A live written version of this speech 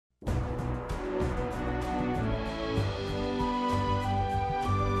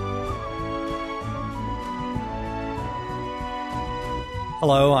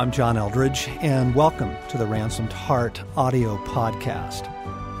Hello, I'm John Eldridge, and welcome to the Ransomed Heart audio podcast.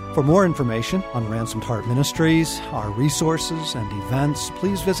 For more information on Ransomed Heart Ministries, our resources and events,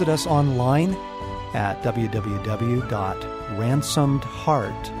 please visit us online at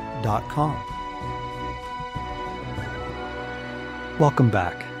www.ransomedheart.com. Welcome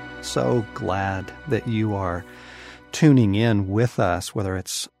back. So glad that you are tuning in with us, whether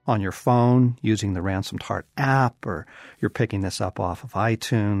it's on your phone using the Ransomed Heart app, or you're picking this up off of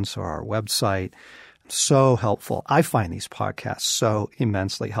iTunes or our website. So helpful. I find these podcasts so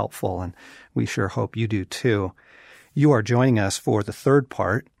immensely helpful, and we sure hope you do too. You are joining us for the third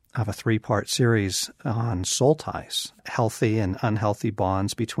part of a three-part series on soul ties, healthy and unhealthy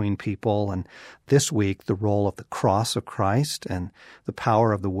bonds between people, and this week, the role of the cross of Christ and the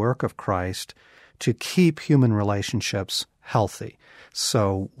power of the work of Christ to keep human relationships healthy.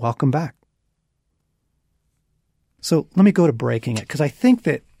 So welcome back. So let me go to breaking it, because I think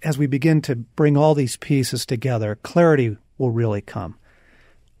that as we begin to bring all these pieces together, clarity will really come.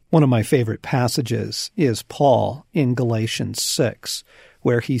 One of my favorite passages is Paul in Galatians 6,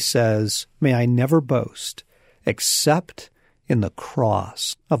 where he says, "May I never boast except in the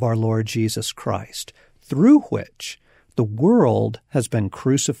cross of our Lord Jesus Christ, through which the world has been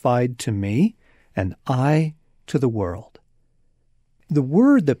crucified to me, and I to the world." The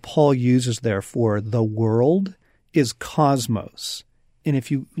word that Paul uses there for the world is cosmos. And if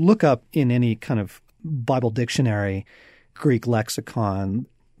you look up in any kind of Bible dictionary, Greek lexicon,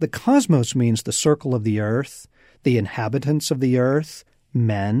 the cosmos means the circle of the earth, the inhabitants of the earth,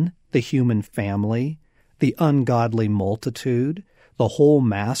 men, the human family, the ungodly multitude, the whole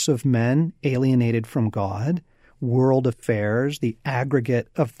mass of men alienated from God, world affairs, the aggregate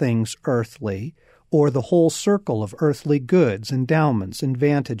of things earthly, or the whole circle of earthly goods, endowments,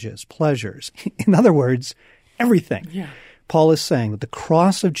 advantages, pleasures. In other words, everything. Yeah. Paul is saying that the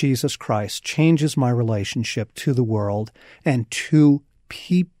cross of Jesus Christ changes my relationship to the world and to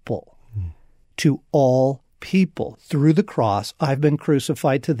people, to all people. Through the cross, I've been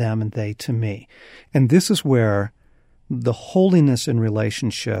crucified to them and they to me. And this is where the holiness in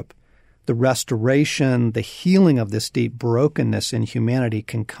relationship, the restoration, the healing of this deep brokenness in humanity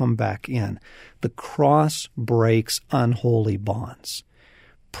can come back in. The cross breaks unholy bonds.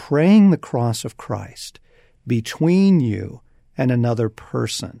 Praying the cross of Christ between you and another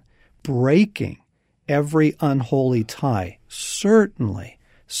person, breaking every unholy tie, certainly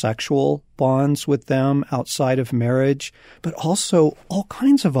sexual bonds with them outside of marriage, but also all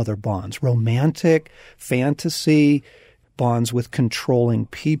kinds of other bonds, romantic, fantasy, bonds with controlling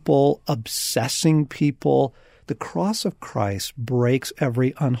people, obsessing people. The cross of Christ breaks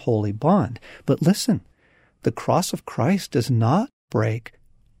every unholy bond. But listen, the cross of Christ does not break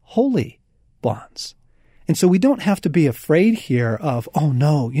holy bonds. And so we don't have to be afraid here of, oh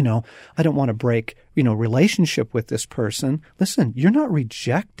no, I don't want to break, relationship with this person. Listen, you're not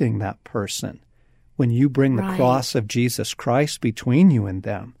rejecting that person when you bring the cross of Jesus Christ between you and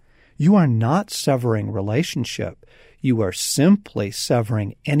them. You are not severing relationship. You are simply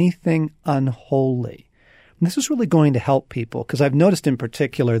severing anything unholy. And this is really going to help people, because I've noticed in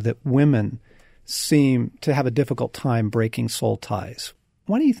particular that women seem to have a difficult time breaking soul ties.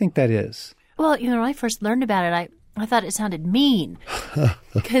 Why do you think that is? Well, when I first learned about it, I thought it sounded mean,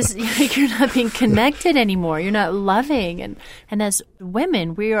 because you're not being connected anymore. You're not loving. And as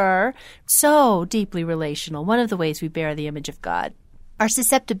women, we are so deeply relational. One of the ways we bear the image of God, our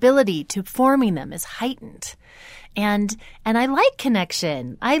susceptibility to forming them is heightened. And I like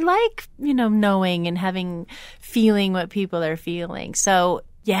connection. I like, knowing and feeling what people are feeling. So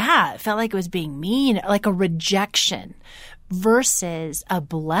yeah, it felt like it was being mean, like a rejection versus a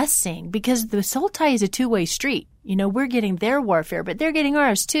blessing, because the soul tie is a two-way street. We're getting their warfare, but they're getting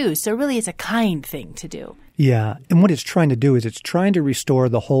ours too. So really it's a kind thing to do. Yeah. And what it's trying to do is it's trying to restore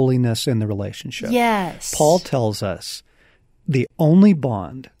the holiness in the relationship. Yes. Paul tells us the only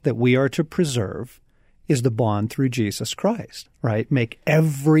bond that we are to preserve is the bond through Jesus Christ, right? Make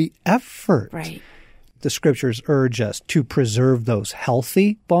every effort. Right. The scriptures urge us to preserve those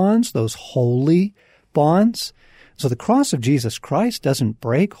healthy bonds, those holy bonds. So the cross of Jesus Christ doesn't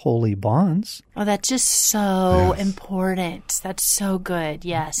break holy bonds. Oh, that's just so important. That's so good.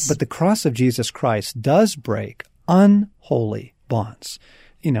 Yes. But the cross of Jesus Christ does break unholy bonds.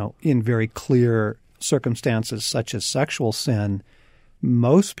 In very clear circumstances such as sexual sin,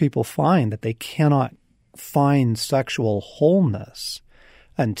 most people find that they cannot find sexual wholeness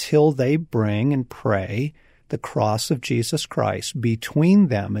until they bring and pray the cross of Jesus Christ between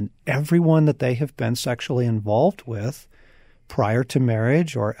them and everyone that they have been sexually involved with prior to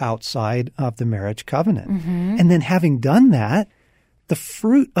marriage or outside of the marriage covenant. Mm-hmm. And then having done that, the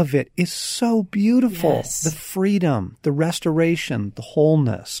fruit of it is so beautiful. Yes. The freedom, the restoration, the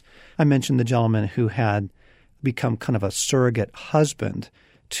wholeness. I mentioned the gentleman who had become kind of a surrogate husband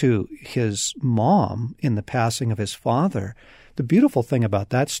to his mom in the passing of his father. The beautiful thing about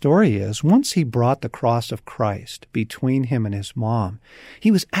that story is once he brought the cross of Christ between him and his mom,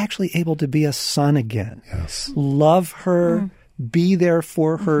 he was actually able to be a son again. Yes. Love her, be there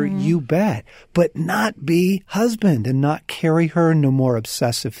for her, you bet, but not be husband and not carry her, no more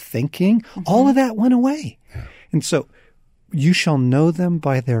obsessive thinking. All of that went away. Yeah. And so you shall know them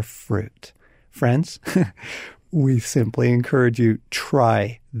by their fruit. Friends, we simply encourage you,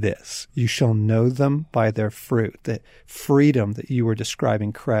 try this. You shall know them by their fruit. The freedom that you were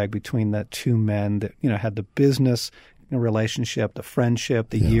describing, Craig, between the two men that, had the business relationship, the friendship,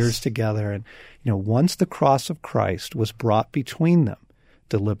 the years together. And, once the cross of Christ was brought between them,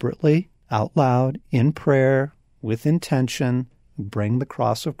 deliberately, out loud, in prayer, with intention, bring the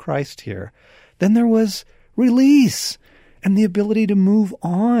cross of Christ here, then there was release and the ability to move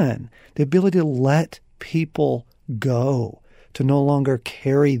on, the ability to let people go, to no longer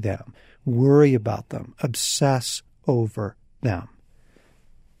carry them, worry about them, obsess over them.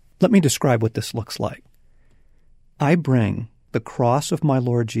 Let me describe what this looks like. I bring the cross of my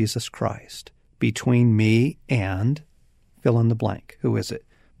Lord Jesus Christ between me and fill in the blank. Who is it?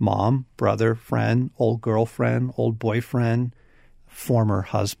 Mom, brother, friend, old girlfriend, old boyfriend, former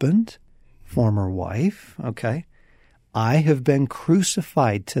husband, former wife. Okay. I have been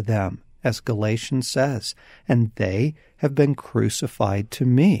crucified to them, as Galatians says, and they have been crucified to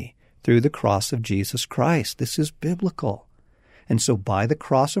me through the cross of Jesus Christ. This is biblical. And so by the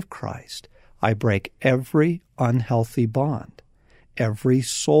cross of Christ, I break every unhealthy bond, every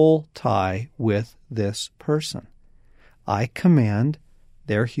soul tie with this person. I command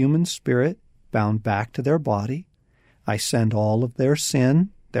their human spirit bound back to their body. I send all of their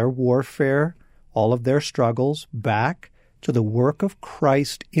sin, their warfare, all of their struggles back to the work of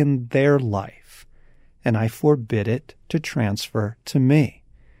Christ in their life, and I forbid it to transfer to me.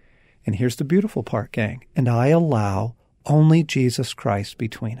 And here's the beautiful part, gang. And I allow only Jesus Christ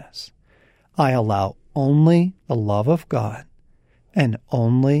between us. I allow only the love of God and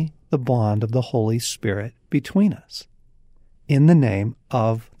only the bond of the Holy Spirit between us in the name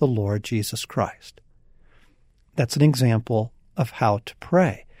of the Lord Jesus Christ. That's an example of how to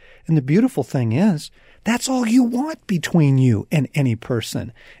pray. And the beautiful thing is, that's all you want between you and any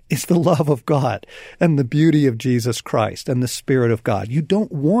person is the love of God and the beauty of Jesus Christ and the Spirit of God. You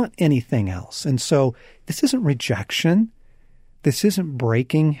don't want anything else. And so this isn't rejection. This isn't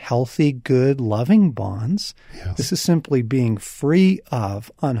breaking healthy, good, loving bonds. Yes. This is simply being free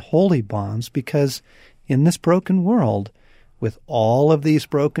of unholy bonds, because in this broken world, with all of these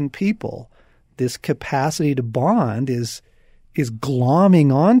broken people, this capacity to bond is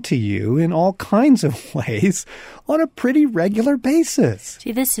glomming onto you in all kinds of ways on a pretty regular basis.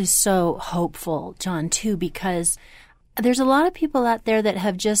 See, this is so hopeful, John, too, because there's a lot of people out there that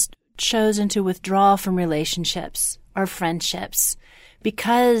have just chosen to withdraw from relationships or friendships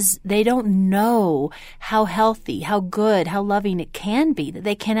because they don't know how healthy, how good, how loving it can be, that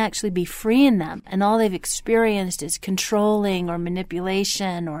they can actually be free in them. And all they've experienced is controlling or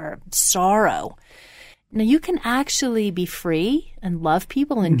manipulation or sorrow. Now, you can actually be free and love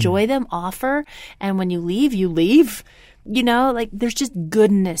people, enjoy them, offer, and when you leave, you leave. There's just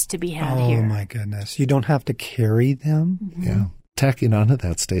goodness to be had here. Oh, my goodness. You don't have to carry them. Mm-hmm. Yeah. Tacking onto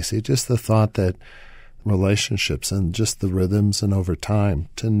that, Stacy, just the thought that relationships and just the rhythms and over time,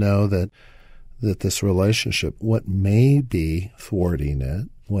 to know that this relationship, what may be thwarting it,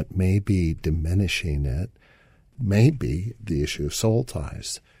 what may be diminishing it, may be the issue of soul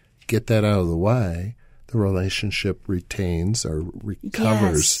ties. Get that out of the way. The relationship retains or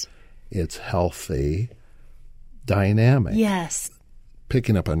recovers its healthy dynamic. Yes.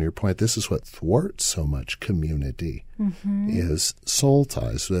 Picking up on your point, this is what thwarts so much community, is soul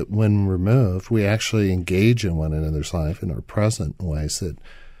ties, that when removed, we actually engage in one another's life and are present in ways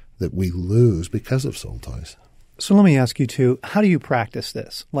that we lose because of soul ties. So let me ask you, too, how do you practice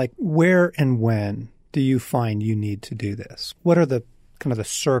this? Like, where and when do you find you need to do this? What are the kind of the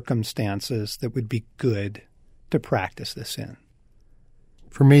circumstances that would be good to practice this in?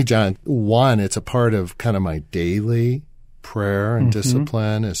 For me, John, one, it's a part of kind of my daily prayer and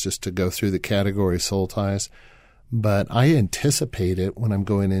discipline, is just to go through the category soul ties. But I anticipate it when I'm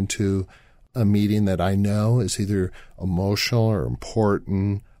going into a meeting that I know is either emotional or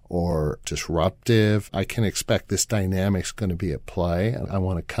important or disruptive. I can expect this dynamic's going to be at play. I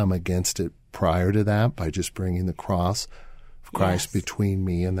want to come against it prior to that by just bringing the cross of Christ between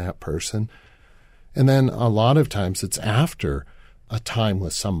me and that person. And then a lot of times it's after a time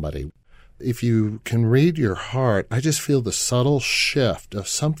with somebody. If you can read your heart, I just feel the subtle shift of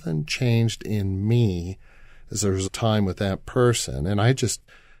something changed in me as there was a time with that person. And I just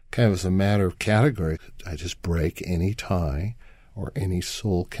kind of as a matter of category, I just break any tie or any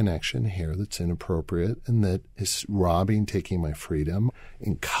soul connection here that's inappropriate and that is taking my freedom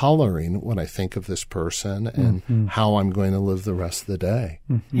and coloring what I think of this person and how I'm going to live the rest of the day.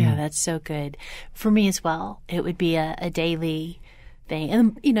 Mm-hmm. Yeah, that's so good. For me as well, it would be a daily thing.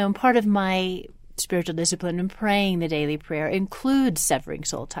 And, part of my spiritual discipline and praying the daily prayer includes severing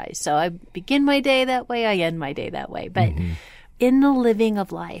soul ties. So I begin my day that way, I end my day that way. But in the living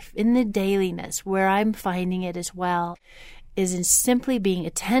of life, in the dailiness, where I'm finding it as well, is in simply being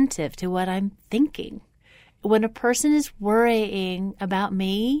attentive to what I'm thinking. When a person is worrying about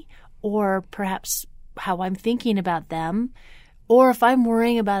me, or perhaps how I'm thinking about them, or if I'm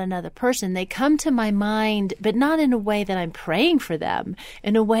worrying about another person, they come to my mind, but not in a way that I'm praying for them,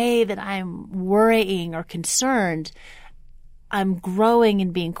 in a way that I'm worrying or concerned. I'm growing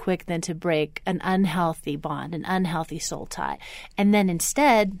and being quick then to break an unhealthy bond, an unhealthy soul tie. And then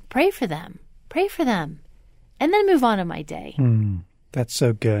instead, pray for them, and then move on in my day. That's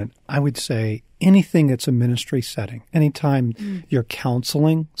so good. I would say anything that's a ministry setting, anytime you're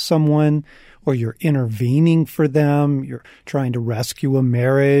counseling someone or you're intervening for them, you're trying to rescue a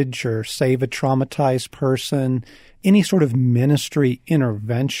marriage or save a traumatized person, any sort of ministry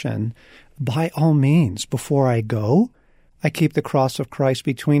intervention, by all means, before I go, I keep the cross of Christ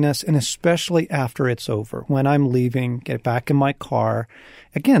between us, and especially after it's over, when I'm leaving, get back in my car.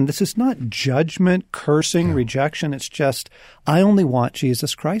 Again, this is not judgment, cursing, rejection. It's just, I only want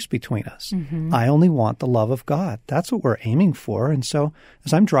Jesus Christ between us. I only want the love of God. That's what we're aiming for. And so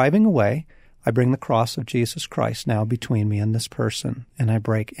as I'm driving away, I bring the cross of Jesus Christ now between me and this person, and I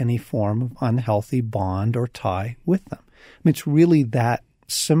break any form of unhealthy bond or tie with them. I mean, it's really that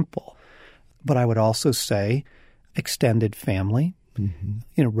simple. But I would also say, extended family,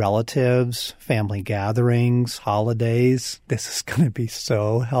 relatives, family gatherings, holidays. This is going to be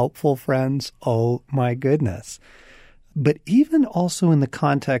so helpful, friends. Oh, my goodness. But even also in the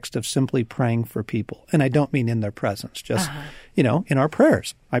context of simply praying for people, and I don't mean in their presence, just, in our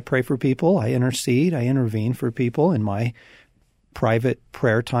prayers. I pray for people, I intercede, I intervene for people in my private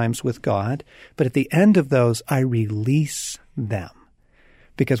prayer times with God. But at the end of those, I release them.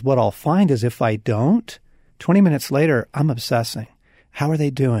 Because what I'll find is if I don't, 20 minutes later, I'm obsessing. How are they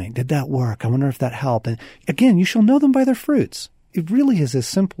doing? Did that work? I wonder if that helped. And again, you shall know them by their fruits. It really is as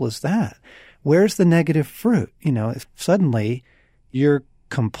simple as that. Where's the negative fruit? If suddenly you're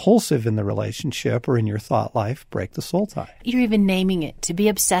compulsive in the relationship or in your thought life, break the soul tie. You're even naming it. To be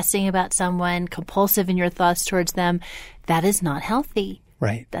obsessing about someone, compulsive in your thoughts towards them, that is not healthy.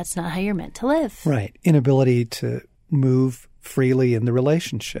 Right. That's not how you're meant to live. Right. Inability to move freely in the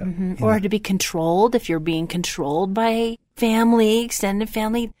relationship. Or to be controlled. If you're being controlled by family, extended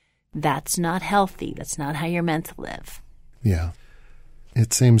family, that's not healthy. That's not how you're meant to live. Yeah.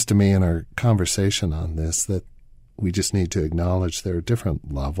 It seems to me in our conversation on this that we just need to acknowledge there are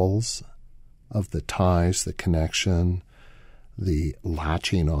different levels of the ties, the connection, the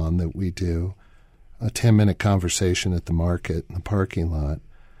latching on that we do. A 10-minute conversation at the market in the parking lot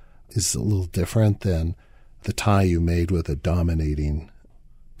is a little different than the tie you made with a dominating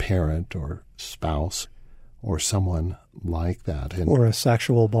parent or spouse or someone like that. Or a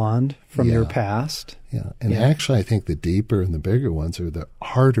sexual bond from your past. Yeah. And actually, I think the deeper and the bigger ones are the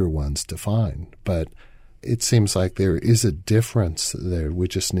harder ones to find. But it seems like there is a difference there we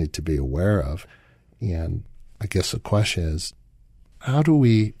just need to be aware of. And I guess the question is, how do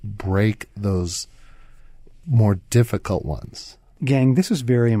we break those more difficult ones? Gang, this is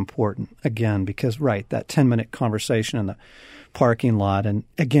very important, again, because, that 10-minute conversation in the parking lot. And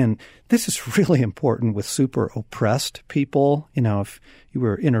again, this is really important with super oppressed people. If you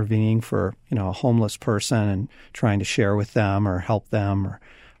were intervening for, a homeless person and trying to share with them or help them or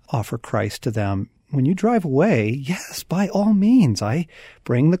offer Christ to them, when you drive away, yes, by all means, I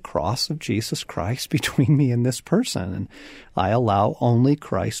bring the cross of Jesus Christ between me and this person, and I allow only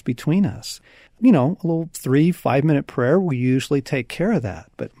Christ between us. A little 3-5 minute prayer, we usually take care of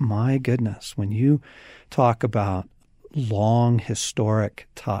that. But my goodness, when you talk about long historic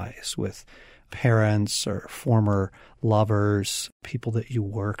ties with parents or former lovers, people that you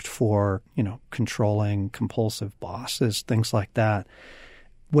worked for, controlling, compulsive bosses, things like that,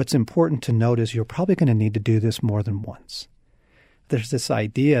 what's important to note is you're probably going to need to do this more than once. There's this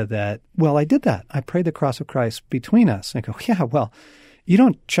idea that, I did that. I prayed the cross of Christ between us. And I go, you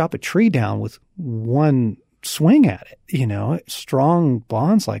don't chop a tree down with one swing at it. Strong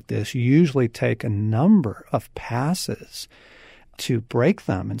bonds like this usually take a number of passes to break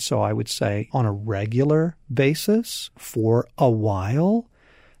them. And so I would say on a regular basis for a while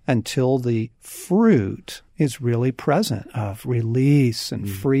until the fruit is really present of release and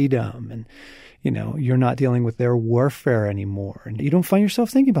freedom. And, you're not dealing with their warfare anymore. And you don't find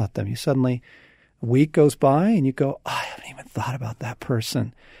yourself thinking about them. You suddenly, a week goes by and you go, I haven't even thought about that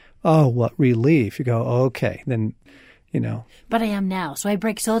person. Oh, what relief. You go, okay, then, But I am now, so I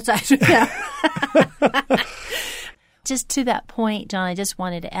break soul ties with them. Just to that point, John, I just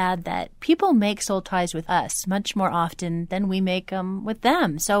wanted to add that people make soul ties with us much more often than we make them with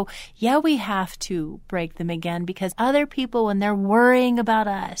them. So, yeah, we have to break them again because other people, when they're worrying about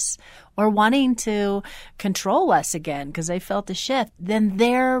us or wanting to control us again because they felt a shift, then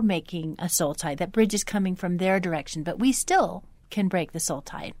they're making a soul tie. That bridge is coming from their direction, but we still can break the soul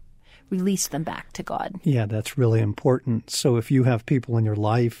tie. Release them back to God. Yeah, that's really important. So if you have people in your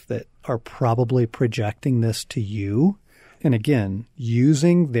life that are probably projecting this to you, and again,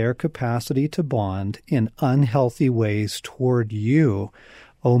 using their capacity to bond in unhealthy ways toward you,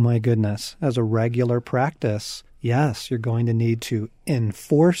 oh my goodness, as a regular practice, yes, you're going to need to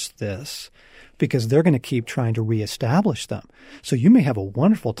enforce this because they're going to keep trying to reestablish them. So you may have a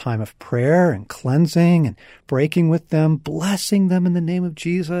wonderful time of prayer and cleansing and breaking with them, blessing them in the name of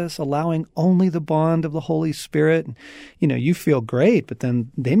Jesus, allowing only the bond of the Holy Spirit. And, you feel great, but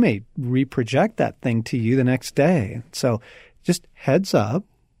then they may reproject that thing to you the next day. So just heads up,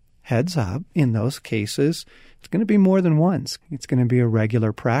 in those cases, it's going to be more than once. It's going to be a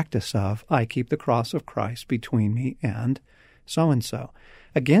regular practice of, I keep the cross of Christ between me and so-and-so.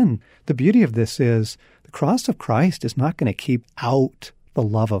 Again, the beauty of this is the cross of Christ is not going to keep out the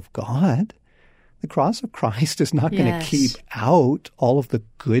love of God. The cross of Christ is not going to keep out all of the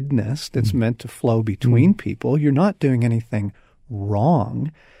goodness that's meant to flow between people. You're not doing anything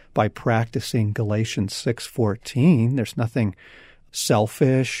wrong by practicing Galatians 6:14. There's nothing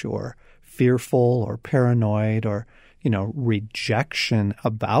selfish or fearful or paranoid or, rejection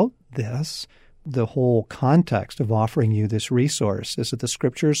about this. The whole context of offering you this resource is that the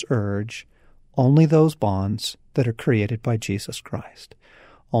Scriptures urge only those bonds that are created by Jesus Christ,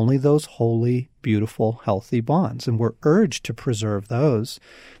 only those holy, beautiful, healthy bonds. And we're urged to preserve those.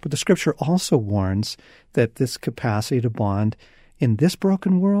 But the Scripture also warns that this capacity to bond in this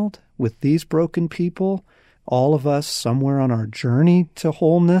broken world, with these broken people, all of us somewhere on our journey to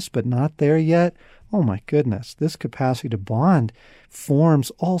wholeness, but not there yet, oh my goodness, this capacity to bond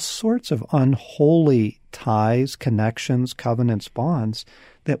forms all sorts of unholy ties, connections, covenants, bonds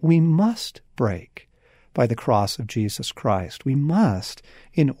that we must break by the cross of Jesus Christ. We must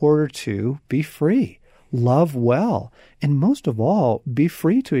in order to be free, love well, and most of all, be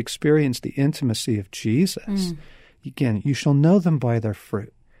free to experience the intimacy of Jesus. Again, you shall know them by their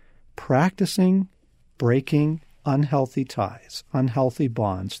fruit. Practicing breaking unhealthy ties, unhealthy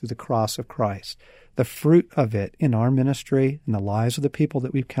bonds through the cross of Christ. The fruit of it in our ministry and the lives of the people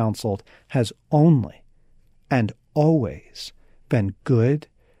that we've counseled has only and always been good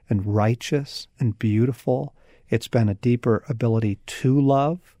and righteous and beautiful. It's been a deeper ability to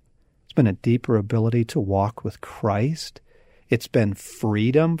love. It's been a deeper ability to walk with Christ. It's been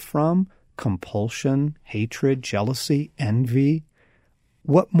freedom from compulsion, hatred, jealousy, envy.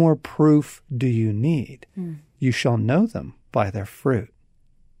 What more proof do you need? You shall know them by their fruit.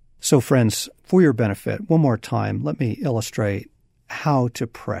 So friends, for your benefit, one more time, let me illustrate how to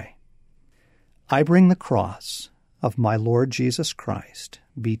pray. I bring the cross of my Lord Jesus Christ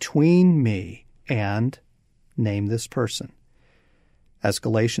between me and, name this person. As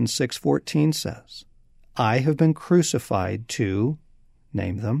Galatians 6:14 says, I have been crucified to,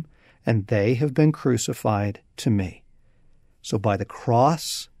 name them, and they have been crucified to me. So by the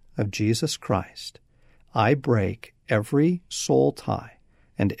cross of Jesus Christ, I break every soul tie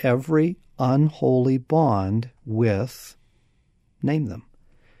and every unholy bond with, name them.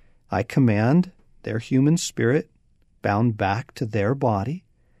 I command their human spirit bound back to their body,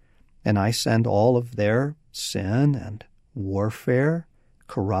 and I send all of their sin and warfare,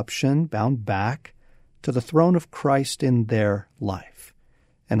 corruption bound back to the throne of Christ in their life.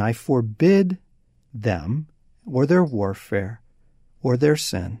 And I forbid them or their warfare or their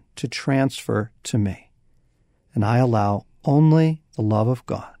sin to transfer to me. And I allow only the love of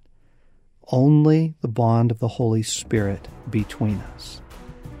God, only the bond of the Holy Spirit between us.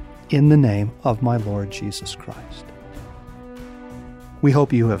 In the name of my Lord Jesus Christ. We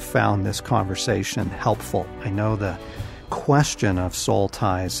hope you have found this conversation helpful. I know the question of soul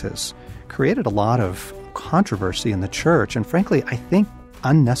ties has created a lot of controversy in the church, and frankly, I think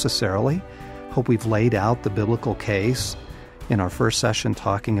unnecessarily. Hope we've laid out the biblical case in our first session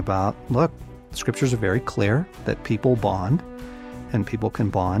talking about, look, the Scriptures are very clear that people bond, and people can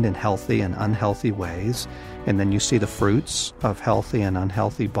bond in healthy and unhealthy ways. And then you see the fruits of healthy and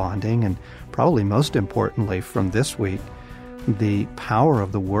unhealthy bonding. And probably most importantly from this week, the power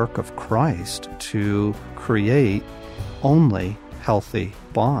of the work of Christ to create only healthy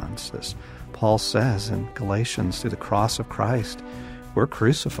bonds. As Paul says in Galatians, through the cross of Christ, we're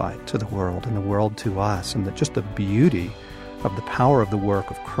crucified to the world and the world to us. And just the beauty of the power of the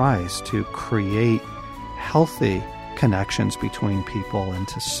work of Christ to create healthy connections between people and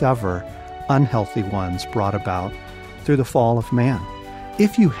to sever unhealthy ones brought about through the fall of man.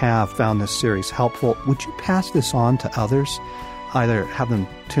 If you have found this series helpful, would you pass this on to others? Either have them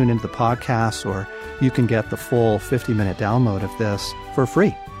tune into the podcast, or you can get the full 50-minute download of this for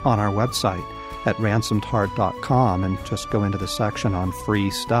free on our website at ransomedheart.com, and just go into the section on free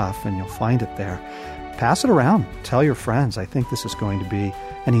stuff and you'll find it there. Pass it around. Tell your friends. I think this is going to be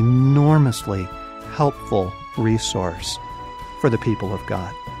an enormously helpful resource for the people of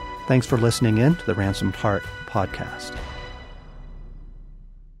God. Thanks for listening in to the Ransomed Heart podcast.